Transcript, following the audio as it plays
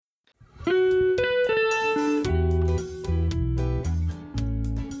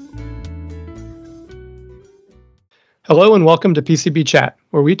Hello and welcome to PCB Chat,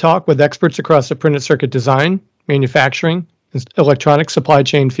 where we talk with experts across the printed circuit design, manufacturing, and electronic supply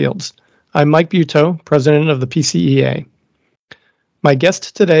chain fields. I'm Mike Buteau, president of the PCEA. My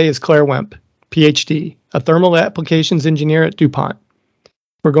guest today is Claire Wemp, Ph.D., a thermal applications engineer at DuPont.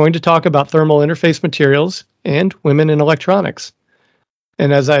 We're going to talk about thermal interface materials and women in electronics.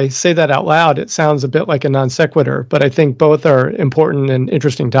 And as I say that out loud, it sounds a bit like a non sequitur, but I think both are important and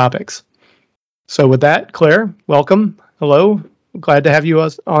interesting topics. So with that, Claire, welcome. Hello. Glad to have you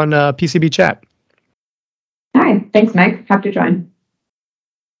on PCB Chat. Hi. Thanks, Mike. Happy to join.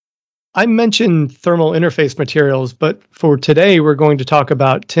 I mentioned thermal interface materials, but for today, we're going to talk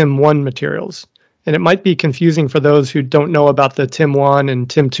about TIM1 materials. And it might be confusing for those who don't know about the TIM1 and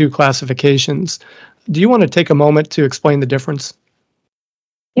TIM2 classifications. Do you want to take a moment to explain the difference?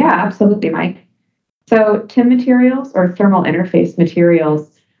 Yeah, absolutely, Mike. So TIM materials or thermal interface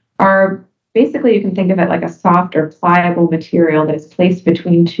materials are basically, you can think of it like a soft or pliable material that is placed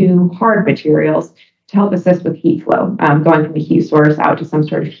between two hard materials to help assist with heat flow, going from the heat source out to some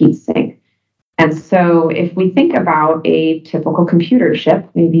sort of heat sink. And so if we think about a typical computer chip,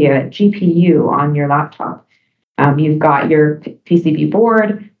 maybe a GPU on your laptop, you've got your PCB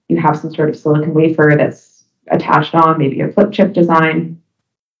board, you have some sort of silicon wafer that's attached on, maybe a flip chip design,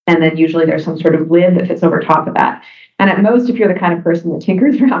 and then usually there's some sort of lid that fits over top of that. And at most, if you're the kind of person that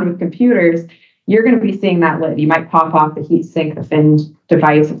tinkers around with computers, you're going to be seeing that lid. You might pop off the heat sink, the finned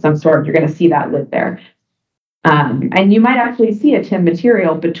device of some sort. You're going to see that lid there. And you might actually see a TIM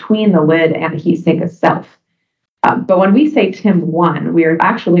material between the lid and the heat sink itself. But when we say TIM1, we are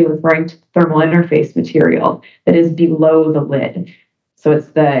actually referring to thermal interface material that is below the lid. So it's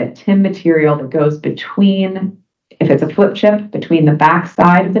the TIM material that goes between, if it's a flip chip, between the back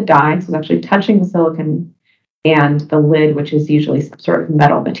side of the die, so it's actually touching the silicon, and the lid, which is usually some sort of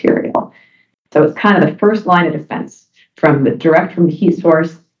metal material. So it's kind of the first line of defense from the heat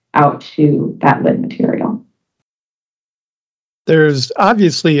source out to that lid material. There's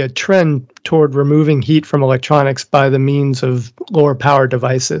obviously a trend toward removing heat from electronics by the means of lower power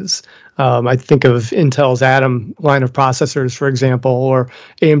devices. I think of Intel's Atom line of processors, for example, or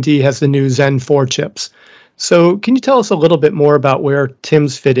AMD has the new Zen 4 chips. So can you tell us a little bit more about where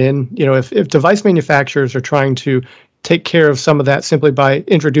TIMs fit in? You know, if device manufacturers are trying to take care of some of that simply by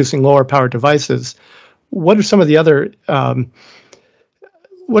introducing lower power devices, what are some of the other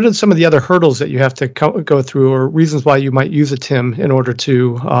hurdles that you have to go through, or reasons why you might use a TIM in order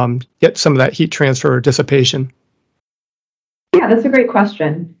to get some of that heat transfer or dissipation? Yeah, that's a great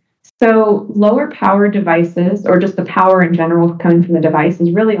question. So lower power devices, or just the power in general coming from the device,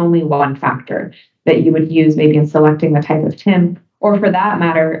 is really only one factor that you would use maybe in selecting the type of TIM. Or for that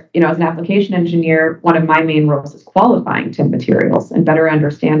matter, as an application engineer, one of my main roles is qualifying TIM materials and better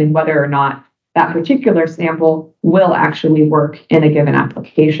understanding whether or not that particular sample will actually work in a given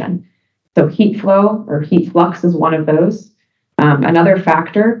application. So heat flow or heat flux is one of those. Another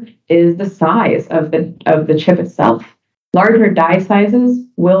factor is the size of the chip itself. Larger die sizes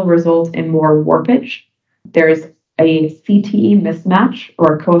will result in more warpage. There's a CTE mismatch,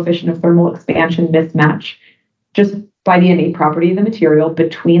 or coefficient of thermal expansion mismatch, just by the innate property of the material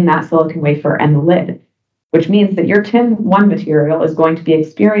between that silicon wafer and the lid, which means that your TIM1 material is going to be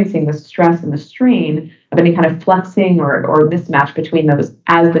experiencing the stress and the strain of any kind of flexing or mismatch between those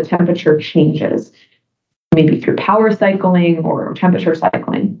as the temperature changes, maybe through power cycling or temperature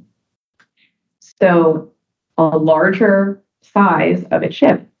cycling. So a larger size of a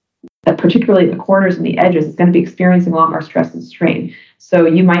chip, particularly the corners and the edges, is going to be experiencing a lot more stress and strain. So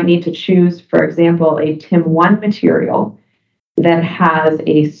you might need to choose, for example, a TIM1 material that has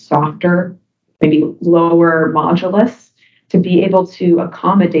a softer, maybe lower modulus, to be able to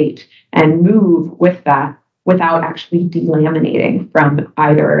accommodate and move with that without actually delaminating from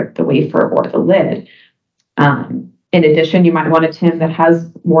either the wafer or the lid. In addition, you might want a TIM that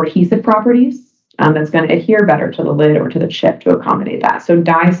has more adhesive properties, that's going to adhere better to the lid or to the chip to accommodate that. So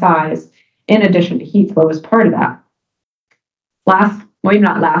die size, in addition to heat flow, is part of that.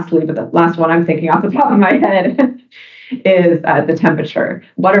 Not lastly, but the last one I'm thinking off the top of my head is the temperature.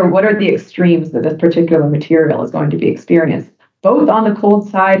 What are the extremes that this particular material is going to be experienced, both on the cold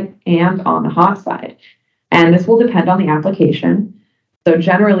side and on the hot side? And this will depend on the application. So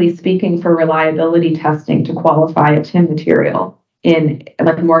generally speaking, for reliability testing to qualify a TIM material in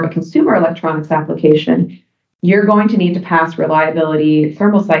like more of a consumer electronics application, you're going to need to pass reliability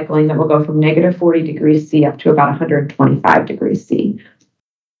thermal cycling that will go from negative 40 degrees C up to about 125 degrees C.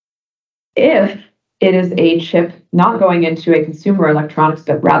 If it is a chip not going into a consumer electronics,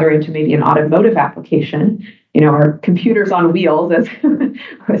 but rather into maybe an automotive application, or computers on wheels, as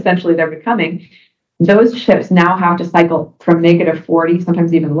essentially they're becoming, those chips now have to cycle from -40,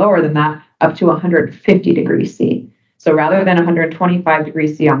 sometimes even lower than that, up to 150 degrees C. So rather than 125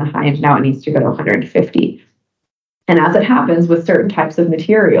 degrees C on the high end, now it needs to go to 150. And as it happens with certain types of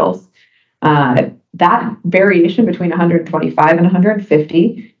materials, that variation between 125 and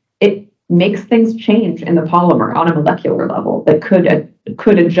 150, it makes things change in the polymer on a molecular level that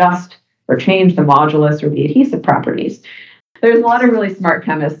could adjust or change the modulus or the adhesive properties. There's a lot of really smart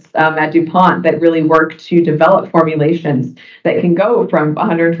chemists at DuPont that really work to develop formulations that can go from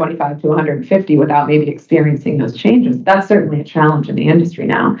 125 to 150 without maybe experiencing those changes. That's certainly a challenge in the industry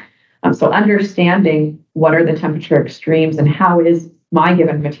now. So understanding what are the temperature extremes and how is my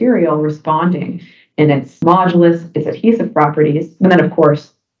given material responding in its modulus, its adhesive properties, and then of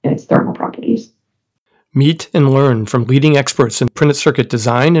course in its thermal properties. Meet and learn from leading experts in printed circuit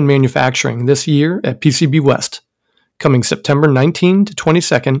design and manufacturing this year at PCB West, coming September 19 to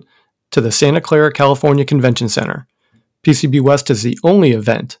 22nd to the Santa Clara, California Convention Center. PCB West is the only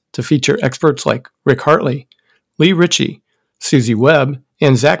event to feature experts like Rick Hartley, Lee Ritchie, Susie Webb,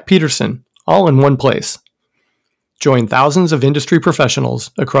 and Zach Peterson, all in one place. Join thousands of industry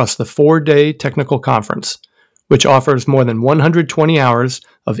professionals across the 4-day technical conference, which offers more than 120 hours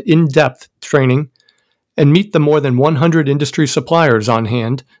of in-depth training, and meet the more than 100 industry suppliers on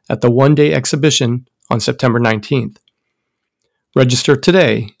hand at the one-day exhibition on September 19th. Register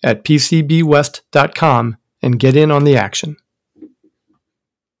today at pcbwest.com and get in on the action.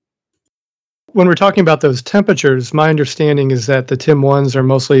 When we're talking about those temperatures, my understanding is that the TIM1s are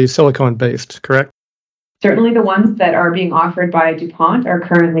mostly silicone-based, correct? Certainly the ones that are being offered by DuPont are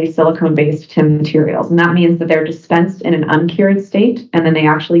currently silicone-based TIM materials. And that means that they're dispensed in an uncured state, and then they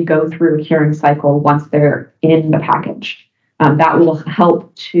actually go through a curing cycle once they're in the package. That will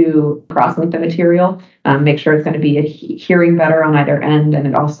help to cross-link the material, make sure it's going to be adhering better on either end, and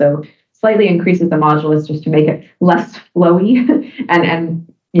it also slightly increases the modulus just to make it less flowy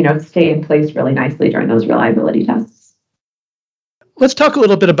and stay in place really nicely during those reliability tests. Let's talk a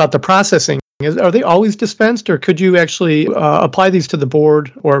little bit about the processing. Are they always dispensed, or could you actually apply these to the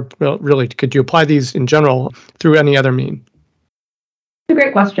board, or really, could you apply these in general through any other mean? It's a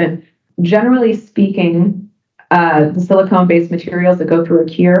great question. Generally speaking, the silicone-based materials that go through a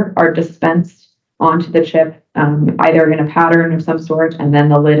cure are dispensed onto the chip, either in a pattern of some sort, and then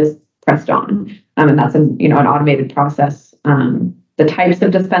the lid is pressed on. And that's an automated process. The types of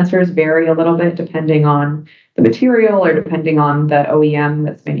dispensers vary a little bit depending on the material or depending on the OEM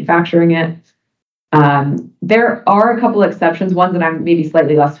that's manufacturing it. There are a couple exceptions, ones that I'm maybe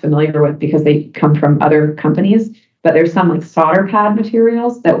slightly less familiar with because they come from other companies, but there's some like solder pad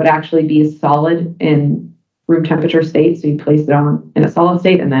materials that would actually be solid in room temperature state. So you place it on in a solid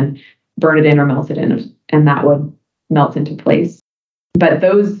state and then burn it in or melt it in, and that would melt into place. But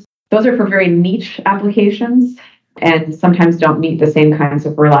those are for very niche applications and sometimes don't meet the same kinds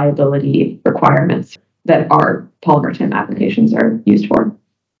of reliability requirements that our polymer TIM applications are used for.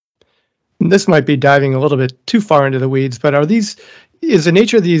 This might be diving a little bit too far into the weeds, but is the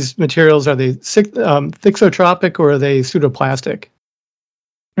nature of these materials, are they thixotropic or are they pseudoplastic?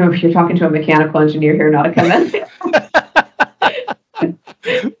 Oh, if you're talking to a mechanical engineer here, not a chemist.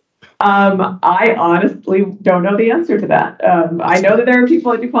 I honestly don't know the answer to that. I know that there are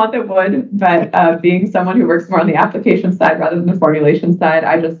people at DuPont that would, but being someone who works more on the application side rather than the formulation side,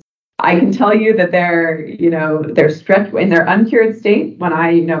 I can tell you that they're stretched in their uncured state. When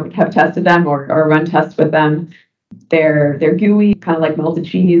I have tested them or run tests with them, they're gooey, kind of like melted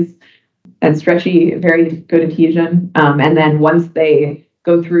cheese, and stretchy, very good adhesion. And then once they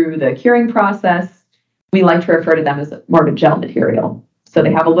go through the curing process, we like to refer to them as more of a gel material. So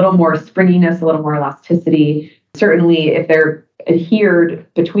they have a little more springiness, a little more elasticity. Certainly, if they're adhered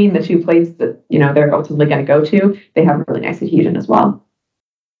between the two plates that they're ultimately going to go to, they have really nice adhesion as well.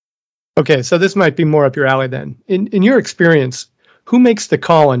 Okay, so this might be more up your alley then. In your experience, who makes the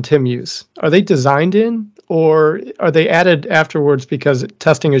call on TIM use? Are they designed in, or are they added afterwards because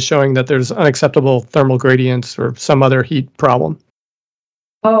testing is showing that there's unacceptable thermal gradients or some other heat problem?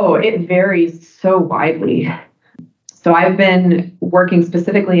 Oh, it varies so widely. So I've been working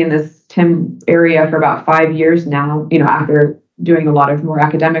specifically in this TIM area for about 5 years now, after doing a lot of more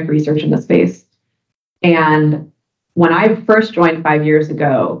academic research in the space. And when I first joined 5 years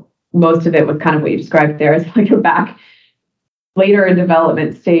ago, most of it was kind of what you described there. It's like a back later in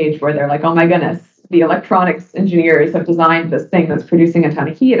development stage where they're like, oh my goodness, the electronics engineers have designed this thing that's producing a ton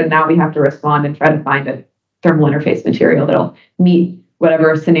of heat, and now we have to respond and try to find a thermal interface material that'll meet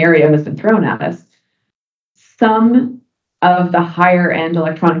whatever scenario has been thrown at us. Some of the higher end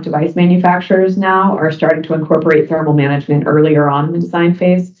electronic device manufacturers now are starting to incorporate thermal management earlier on in the design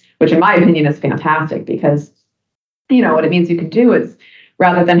phase, which in my opinion is fantastic because, what it means you can do is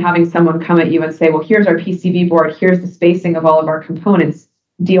rather than having someone come at you and say, well, here's our PCB board, here's the spacing of all of our components,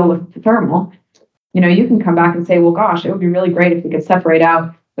 deal with the thermal. You can come back and say, well, gosh, it would be really great if we could separate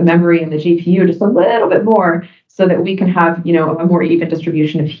out the memory and the GPU just a little bit more so that we can have, a more even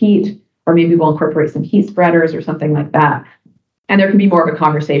distribution of heat, or maybe we'll incorporate some heat spreaders or something like that. And there can be more of a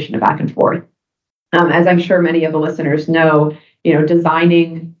conversation back and forth. As I'm sure many of the listeners know,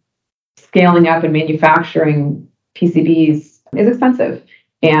 designing, scaling up and manufacturing PCBs is expensive.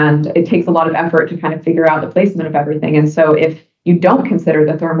 And it takes a lot of effort to kind of figure out the placement of everything. And so if you don't consider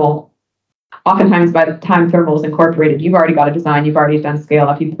the thermal, oftentimes by the time thermal is incorporated, you've already got a design, you've already done scale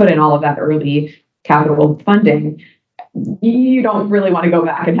up, you put in all of that early capital funding, you don't really want to go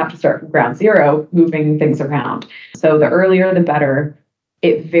back and have to start from ground zero moving things around. So the earlier the better.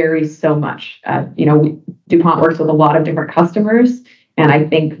 It varies so much. DuPont works with a lot of different customers, and I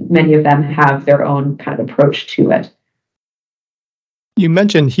think many of them have their own kind of approach to it. You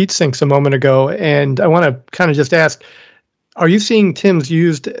mentioned heat sinks a moment ago, and I want to kind of just ask, are you seeing TIMs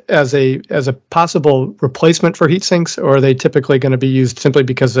used as a possible replacement for heat sinks, or are they typically going to be used simply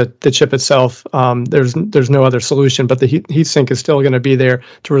because the chip itself, there's no other solution, but the heat sink is still going to be there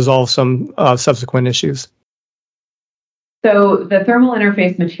to resolve some subsequent issues? So the thermal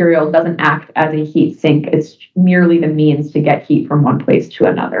interface material doesn't act as a heat sink. It's merely the means to get heat from one place to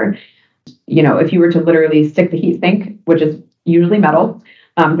another. If you were to literally stick the heat sink, which is usually metal,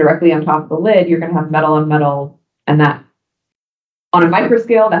 directly on top of the lid, you're going to have metal on metal, and that on a micro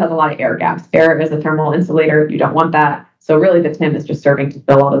scale, that has a lot of air gaps. Air is a thermal insulator. You don't want that. So really the TIM is just serving to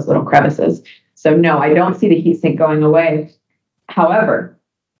fill all those little crevices. So no, I don't see the heat sink going away. However,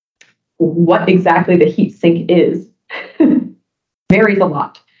 what exactly the heat sink is varies a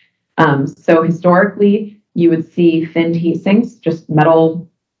lot. So historically, you would see finned heat sinks, just metal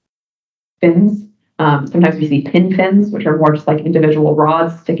fins. Sometimes we see pin fins, which are more just like individual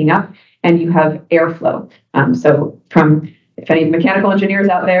rods sticking up, and you have airflow. So if any mechanical engineers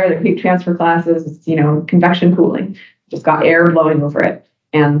out there, their heat transfer classes, it's, convection cooling, just got air blowing over it.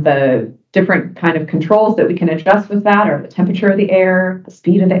 And the different kind of controls that we can adjust with that are the temperature of the air, the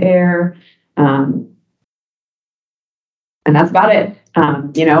speed of the air, and that's about it.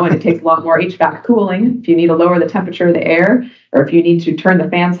 And it takes a lot more HVAC cooling. If you need to lower the temperature of the air, or if you need to turn the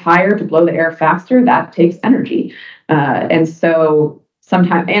fans higher to blow the air faster, that takes energy. And so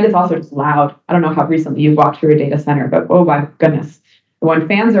sometimes, and it's also just loud. I don't know how recently you've walked through a data center, but oh my goodness. When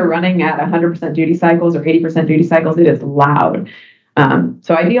fans are running at 100% duty cycles or 80% duty cycles, it is loud.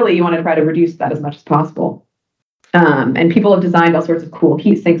 So ideally, you want to try to reduce that as much as possible. And people have designed all sorts of cool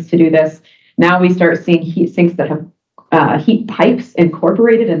heat sinks to do this. Now we start seeing heat sinks that have heat pipes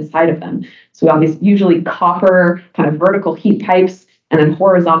incorporated inside of them. So we have these usually copper kind of vertical heat pipes and then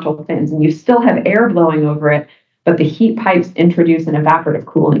horizontal fins, and you still have air blowing over it, but the heat pipes introduce an evaporative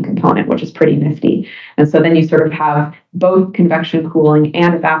cooling component, which is pretty nifty. And so then you sort of have both convection cooling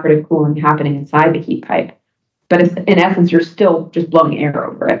and evaporative cooling happening inside the heat pipe. But in essence, you're still just blowing air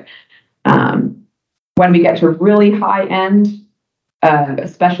over it. When we get to really high end,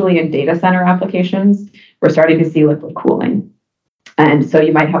 especially in data center applications, we're starting to see liquid cooling. And so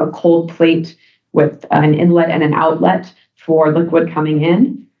you might have a cold plate with an inlet and an outlet for liquid coming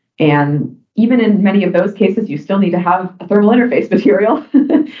in. And even in many of those cases, you still need to have a thermal interface material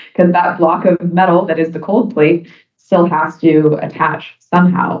because that block of metal that is the cold plate still has to attach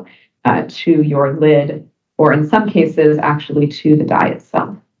somehow to your lid, or in some cases, actually to the die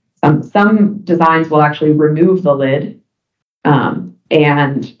itself. Some designs will actually remove the lid.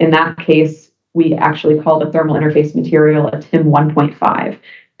 And in that case, we actually call the thermal interface material a TIM 1.5, kind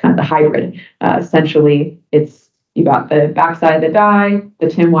of the hybrid. Essentially, you got the backside of the die, the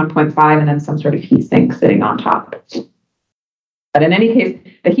TIM 1.5, and then some sort of heat sink sitting on top. But in any case,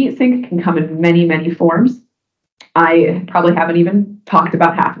 the heat sink can come in many, many forms. I probably haven't even talked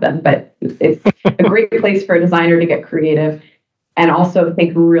about half of them, but it's a great place for a designer to get creative and also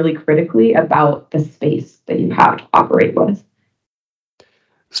think really critically about the space that you have to operate with.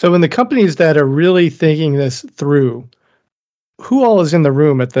 So in the companies that are really thinking this through, who all is in the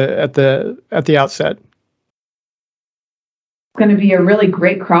room at the outset? It's going to be a really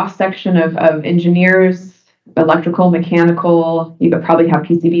great cross section of engineers, electrical, mechanical. You could probably have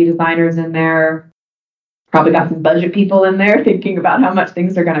PCB designers in there. Probably got some budget people in there thinking about how much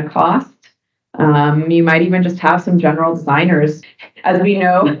things are going to cost. You might even just have some general designers. As we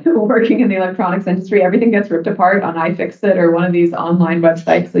know, working in the electronics industry, everything gets ripped apart on iFixit or one of these online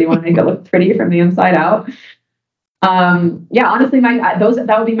websites, so you want to make it look pretty from the inside out. Yeah, honestly,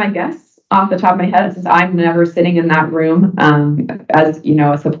 that would be my guess. off the top of my head, since I'm never sitting in that room as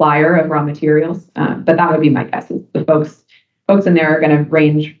a supplier of raw materials. But that would be my guess. Is the folks in there are going to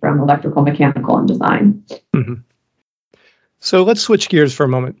range from electrical, mechanical, and design. Mm-hmm. So let's switch gears for a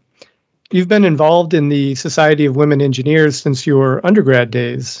moment. You've been involved in the Society of Women Engineers since your undergrad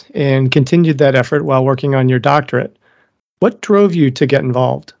days and continued that effort while working on your doctorate. What drove you to get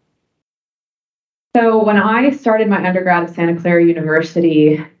involved? So when I started my undergrad at Santa Clara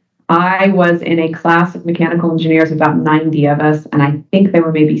University, I was in a class of mechanical engineers, about 90 of us, and I think there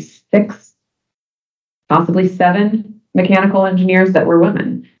were maybe 6, possibly 7 mechanical engineers that were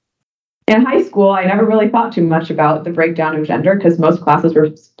women. In high school, I never really thought too much about the breakdown of gender because most classes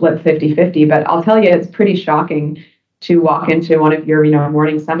were split 50-50, but I'll tell you, it's pretty shocking to walk into one of your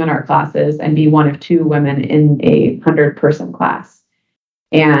morning seminar classes and be one of 2 women in a 100-person class.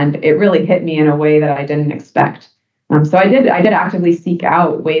 And it really hit me in a way that I didn't expect. So I did actively seek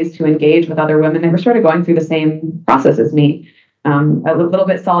out ways to engage with other women that were sort of going through the same process as me. A little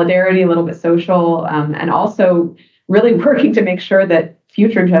bit solidarity, a little bit social, and also really working to make sure that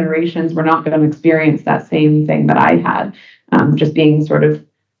future generations were not going to experience that same thing that I had, just being sort of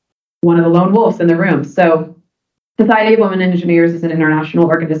one of the lone wolves in the room. So Society of Women Engineers is an international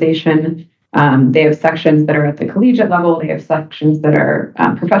organization. They have sections that are at the collegiate level. They have sections that are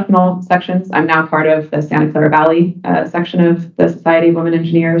professional sections. I'm now part of the Santa Clara Valley section of the Society of Women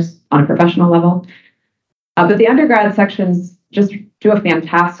Engineers on a professional level. But the undergrad sections just do a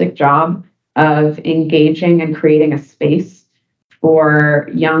fantastic job of engaging and creating a space for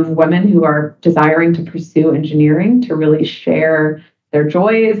young women who are desiring to pursue engineering to really share their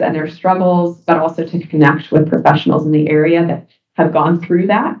joys and their struggles, but also to connect with professionals in the area that have gone through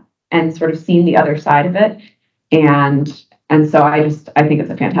that and sort of seen the other side of it. And so I think it's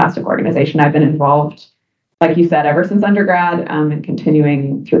a fantastic organization. I've been involved, like you said, ever since undergrad, and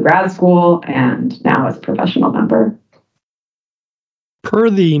continuing through grad school and now as a professional member.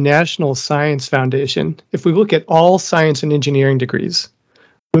 Per the National Science Foundation, if we look at all science and engineering degrees,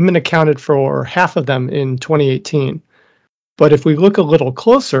 women accounted for half of them in 2018. But if we look a little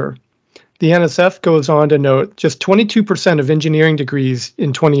closer, the NSF goes on to note just 22% of engineering degrees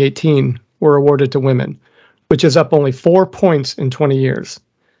in 2018 were awarded to women, which is up only 4 points in 20 years.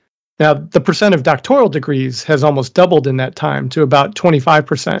 Now, the percent of doctoral degrees has almost doubled in that time to about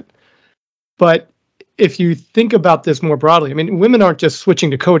 25%. But if you think about this more broadly, I mean, women aren't just switching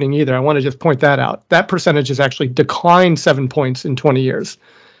to coding either. I want to just point that out. That percentage has actually declined 7 points in 20 years.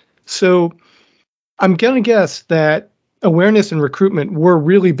 So I'm going to guess that awareness and recruitment were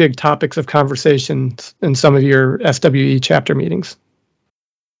really big topics of conversations in some of your SWE chapter meetings.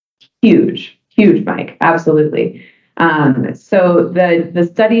 Huge, Mike. Absolutely. So the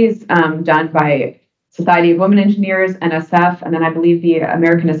studies done by Society of Women Engineers, NSF, and then I believe the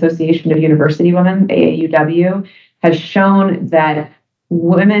American Association of University Women, AAUW, has shown that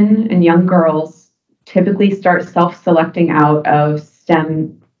women and young girls typically start self-selecting out of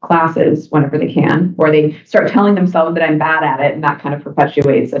STEM classes whenever they can, or they start telling themselves that I'm bad at it, and that kind of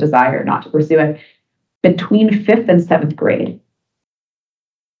perpetuates a desire not to pursue it between 5th and 7th grade.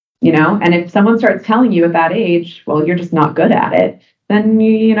 And if someone starts telling you at that age, well, you're just not good at it, then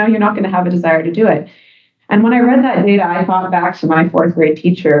you're not going to have a desire to do it. And when I read that data, I thought back to my 4th grade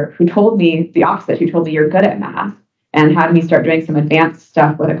teacher who told me the opposite. Who told me you're good at math and had me start doing some advanced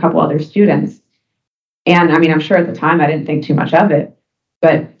stuff with a couple other students. And I mean, I'm sure at the time I didn't think too much of it.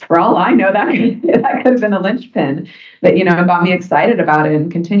 But for all I know, that could have been a linchpin that, got me excited about it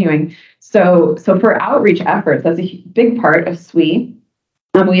and continuing. So for outreach efforts, that's a big part of SWE.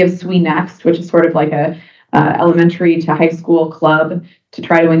 We have SWE Next, which is sort of like a elementary to high school club to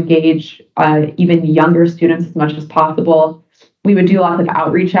try to engage even younger students as much as possible. We would do lots of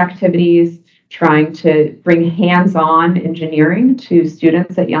outreach activities, trying to bring hands-on engineering to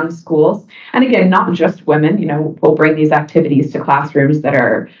students at young schools. And again, not just women, we'll bring these activities to classrooms that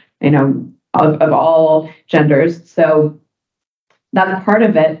are, of all genders. So that's part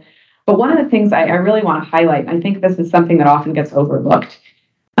of it. But one of the things I really want to highlight, I think this is something that often gets overlooked.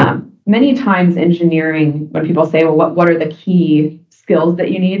 Many times engineering, when people say, well, what are the key skills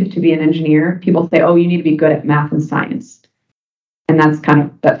that you need to be an engineer? People say, oh, you need to be good at math and science. And that's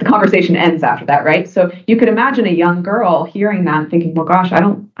the conversation ends after that, right? So you could imagine a young girl hearing that and thinking, well, gosh, I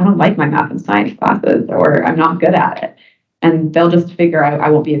don't like my math and science classes, or I'm not good at it. And they'll just figure I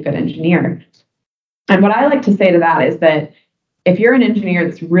won't be a good engineer. And what I like to say to that is that if you're an engineer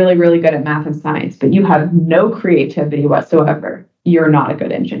that's really, really good at math and science, but you have no creativity whatsoever, you're not a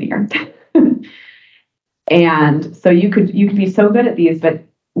good engineer. And so you could be so good at these, but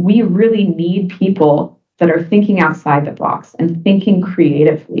we really need people that are thinking outside the box and thinking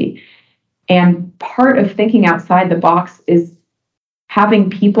creatively. And part of thinking outside the box is having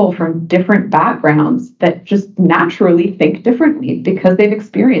people from different backgrounds that just naturally think differently because they've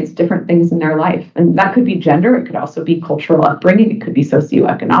experienced different things in their life. And that could be gender, it could also be cultural upbringing, it could be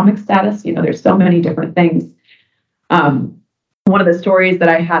socioeconomic status. There's so many different things. One of the stories that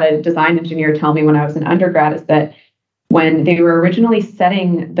I had a design engineer tell me when I was an undergrad is that when they were originally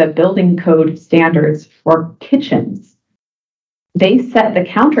setting the building code standards for kitchens, they set the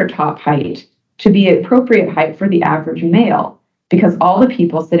countertop height to be appropriate height for the average male, because all the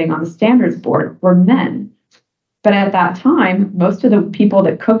people sitting on the standards board were men. But at that time, most of the people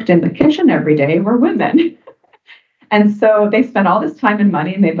that cooked in the kitchen every day were women. And so they spent all this time and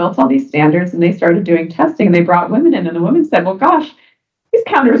money and they built all these standards and they started doing testing and they brought women in and the women said, well, gosh, these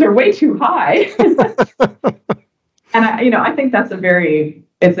counters are way too high. And I think it's a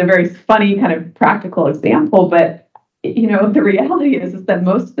very funny kind of practical example, but the reality is that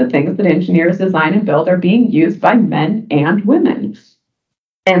most of the things that engineers design and build are being used by men and women.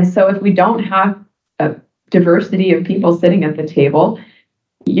 And so if we don't have a diversity of people sitting at the table,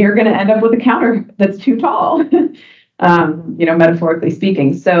 you're going to end up with a counter that's too tall, metaphorically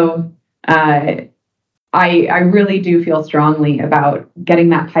speaking. So I really do feel strongly about getting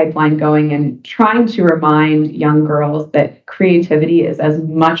that pipeline going and trying to remind young girls that creativity is as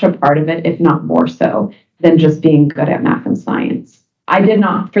much a part of it, if not more so, than just being good at math and science. I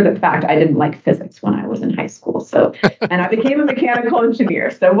didn't like physics when I was in high school. And I became a mechanical engineer.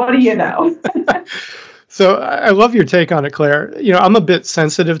 So what do you know? So I love your take on it, Claire. I'm a bit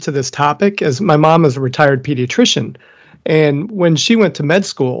sensitive to this topic as my mom is a retired pediatrician. And when she went to med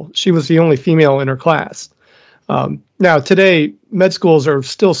school, she was the only female in her class. Now, today, med schools are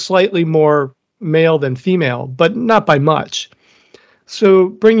still slightly more male than female, but not by much. So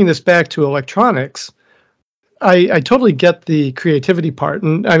bringing this back to electronics, I totally get the creativity part.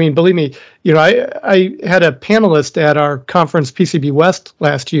 And I mean, believe me, I had a panelist at our conference, PCB West,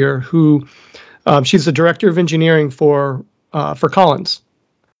 last year, who she's the director of engineering for Collins.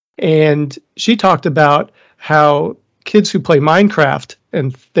 And she talked about how kids who play Minecraft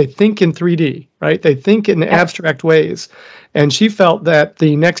and they think in 3D, right? They think in abstract ways. And she felt that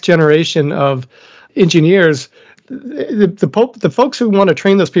the next generation of engineers, the folks who want to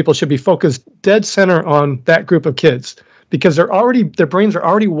train those people should be focused dead center on that group of kids because their brains are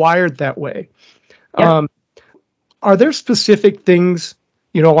already wired that way. Yep. Are there specific things,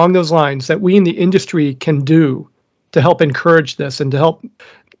 along those lines that we in the industry can do to help encourage this and to help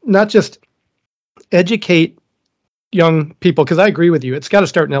not just educate young people, because I agree with you, it's got to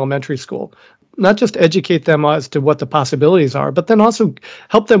start in elementary school, not just educate them as to what the possibilities are, but then also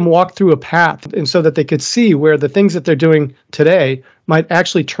help them walk through a path and so that they could see where the things that they're doing today might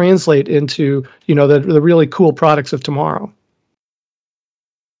actually translate into, the really cool products of tomorrow.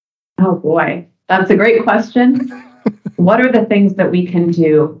 Oh boy, that's a great question. What are the things that we can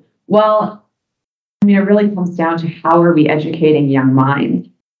do? Well, it really comes down to how are we educating young minds?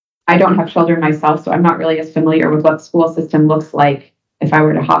 I don't have children myself, so I'm not really as familiar with what the school system looks like if I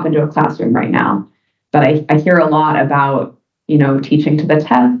were to hop into a classroom right now. But I hear a lot about, teaching to the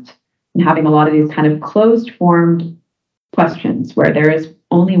test and having a lot of these kind of closed formed questions where there is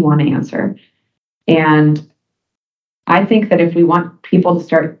only one answer. And I think that if we want people to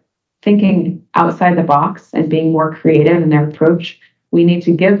start thinking outside the box and being more creative in their approach, we need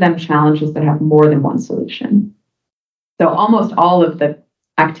to give them challenges that have more than one solution. So almost all of the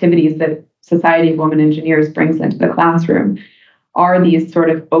activities that Society of Women Engineers brings into the classroom are these sort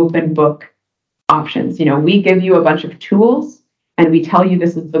of open book options. We give you a bunch of tools and we tell you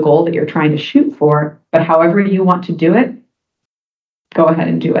this is the goal that you're trying to shoot for, but however you want to do it, go ahead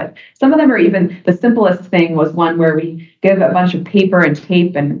and do it. Some of them are even, the simplest thing was one where we give a bunch of paper and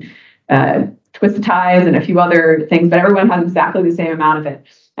tape and twist ties and a few other things, but everyone has exactly the same amount of it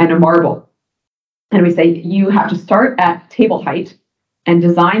and a marble. And we say, you have to start at table height and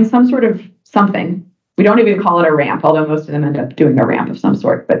design some sort of something. We don't even call it a ramp, although most of them end up doing a ramp of some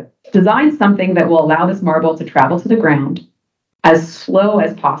sort, but design something that will allow this marble to travel to the ground as slow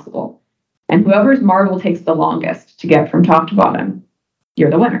as possible. And whoever's marble takes the longest to get from top to bottom, you're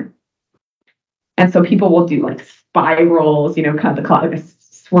the winner. And so people will do like spirals, kind of like a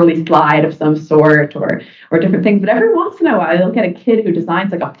swirly slide of some sort or different things. But every once in a while, you'll get a kid who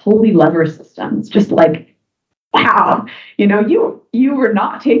designs like a pulley lever system. It's just like, wow, you were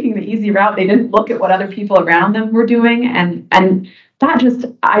not taking the easy route. They didn't look at what other people around them were doing. And I just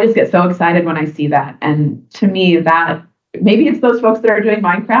get so excited when I see that. And to me, that maybe it's those folks that are doing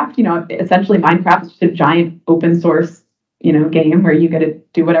Minecraft, essentially Minecraft is just a giant open source, game where you get to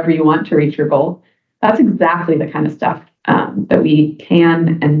do whatever you want to reach your goal. That's exactly the kind of stuff that we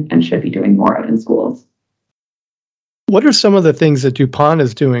can and should be doing more of in schools. What are some of the things that DuPont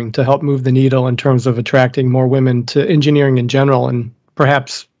is doing to help move the needle in terms of attracting more women to engineering in general and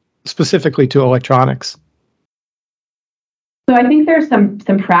perhaps specifically to electronics? So I think there's some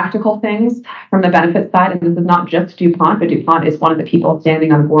practical things from the benefit side, and this is not just DuPont, but DuPont is one of the people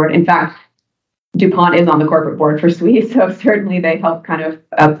standing on the board. In fact, DuPont is on the corporate board for SWE, so certainly they help kind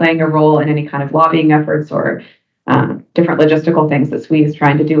of playing a role in any kind of lobbying efforts or different logistical things that SWE is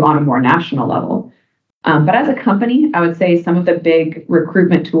trying to do on a more national level. But as a company, I would say some of the big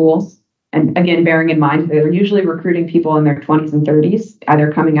recruitment tools, and again, bearing in mind they're usually recruiting people in their 20s and 30s,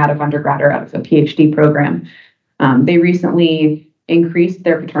 either coming out of undergrad or out of a Ph.D. program. They recently increased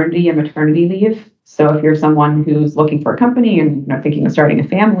their paternity and maternity leave. So if you're someone who's looking for a company and thinking of starting a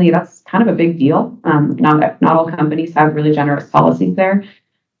family, that's kind of a big deal. Not all companies have really generous policies there.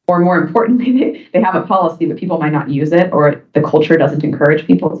 Or more importantly, they have a policy, but people might not use it, or the culture doesn't encourage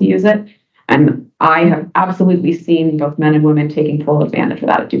people to use it. And I have absolutely seen both men and women taking full advantage of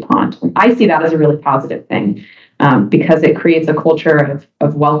that at DuPont. And I see that as a really positive thing because it creates a culture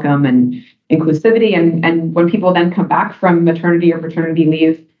of welcome and inclusivity. And when people then come back from maternity or paternity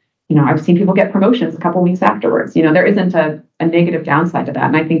leave, I've seen people get promotions a couple weeks afterwards. There isn't a negative downside to that.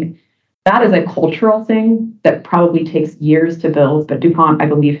 And I think that is a cultural thing that probably takes years to build, but DuPont, I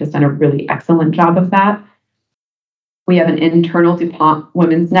believe, has done a really excellent job of that. We have an internal DuPont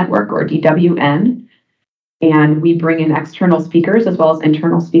Women's Network, or DWN, and we bring in external speakers as well as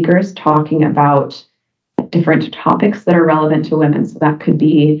internal speakers talking about different topics that are relevant to women. So that could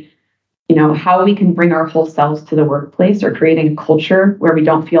be, how we can bring our whole selves to the workplace, or creating a culture where we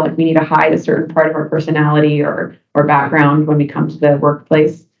don't feel like we need to hide a certain part of our personality or background when we come to the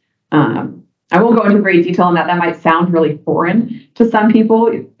workplace. I won't go into great detail on that. That might sound really foreign to some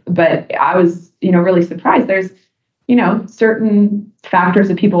people, but I was, really surprised. There's, certain factors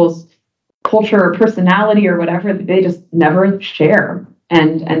of people's culture or personality or whatever that they just never share.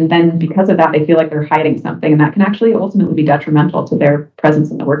 And then because of that, they feel like they're hiding something, and that can actually ultimately be detrimental to their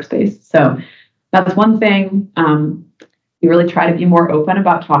presence in the workspace. So that's one thing. We really try to be more open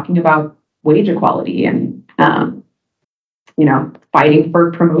about talking about wage equality and, fighting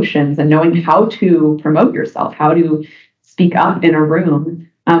for promotions and knowing how to promote yourself, how to speak up in a room,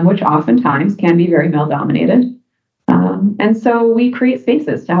 which oftentimes can be very male dominated. And so we create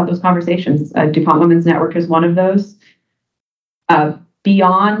spaces to have those conversations. DuPont Women's Network is one of those.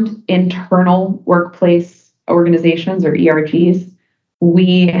 Beyond internal workplace organizations, or ERGs,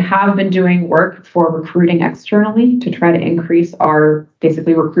 we have been doing work for recruiting externally to try to increase our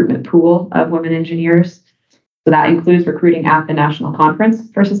basically recruitment pool of women engineers. So that includes recruiting at the National Conference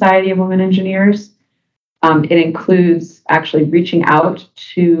for Society of Women Engineers. It includes actually reaching out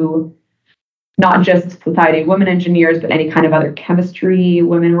to not just Society of Women Engineers, but any kind of other chemistry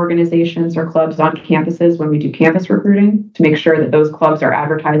women organizations or clubs on campuses when we do campus recruiting, to make sure that those clubs are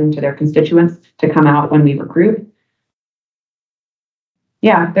advertising to their constituents to come out when we recruit.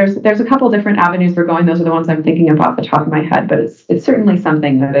 Yeah, there's a couple different avenues we're going. Those are the ones I'm thinking of off the top of my head, but it's certainly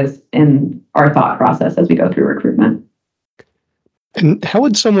something that is in our thought process as we go through recruitment. And how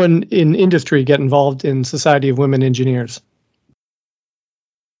would someone in industry get involved in Society of Women Engineers?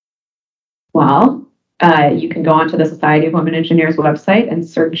 Well, you can go onto the Society of Women Engineers website and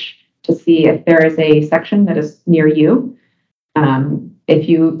search to see if there is a section that is near you. If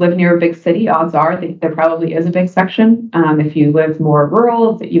you live near a big city, odds are that there probably is a big section. If you live more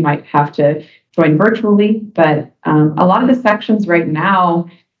rural, that you might have to join virtually. But a lot of the sections right now,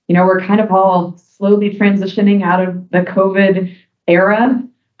 we're kind of all slowly transitioning out of the COVID era,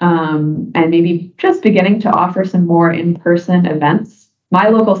 and maybe just beginning to offer some more in-person events. My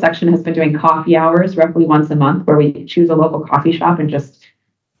local section has been doing coffee hours roughly once a month, where we choose a local coffee shop and just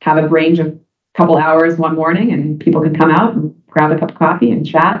have a range of couple hours one morning, and people can come out and grab a cup of coffee and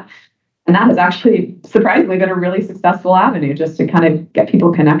chat. And that has actually surprisingly been a really successful avenue just to kind of get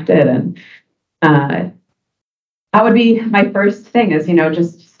people connected. And that would be my first thing is,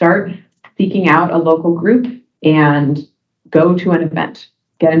 just start seeking out a local group and go to an event,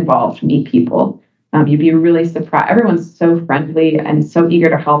 get involved, meet people. You'd be really surprised. Everyone's so friendly and so eager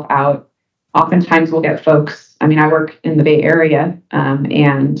to help out. Oftentimes we'll get folks, I work in the Bay Area,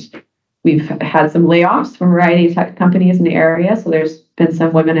 and we've had some layoffs from a variety of tech companies in the area. So there's been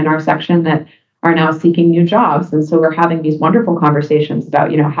some women in our section that are now seeking new jobs. And so we're having these wonderful conversations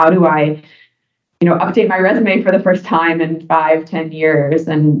about, how do I, update my resume for the first time in 5-10 years,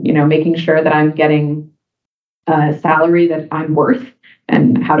 and, making sure that I'm getting a salary that I'm worth,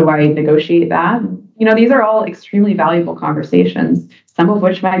 and how do I negotiate that? And, these are all extremely valuable conversations, some of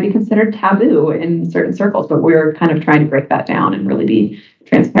which might be considered taboo in certain circles, but we're kind of trying to break that down and really be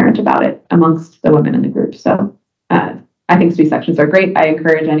transparent about it amongst the women in the group. So I think C-sections are great. I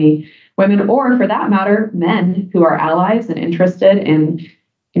encourage any women, or for that matter, men who are allies and interested in,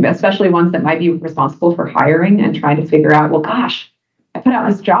 especially ones that might be responsible for hiring and trying to figure out, well, gosh, I put out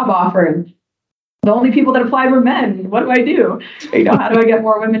this job offer and the only people that applied were men. What do I do? How do I get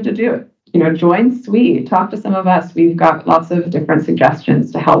more women to do it? Join SWE, talk to some of us. We've got lots of different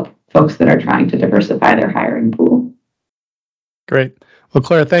suggestions to help folks that are trying to diversify their hiring pool. Great. Well,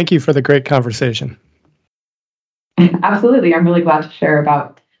 Claire, thank you for the great conversation. Absolutely. I'm really glad to share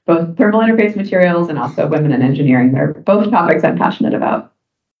about both thermal interface materials and also women in engineering. They're both topics I'm passionate about.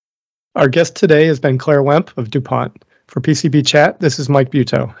 Our guest today has been Claire Wemp of DuPont. For PCB Chat, this is Mike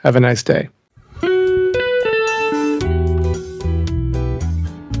Buteau. Have a nice day.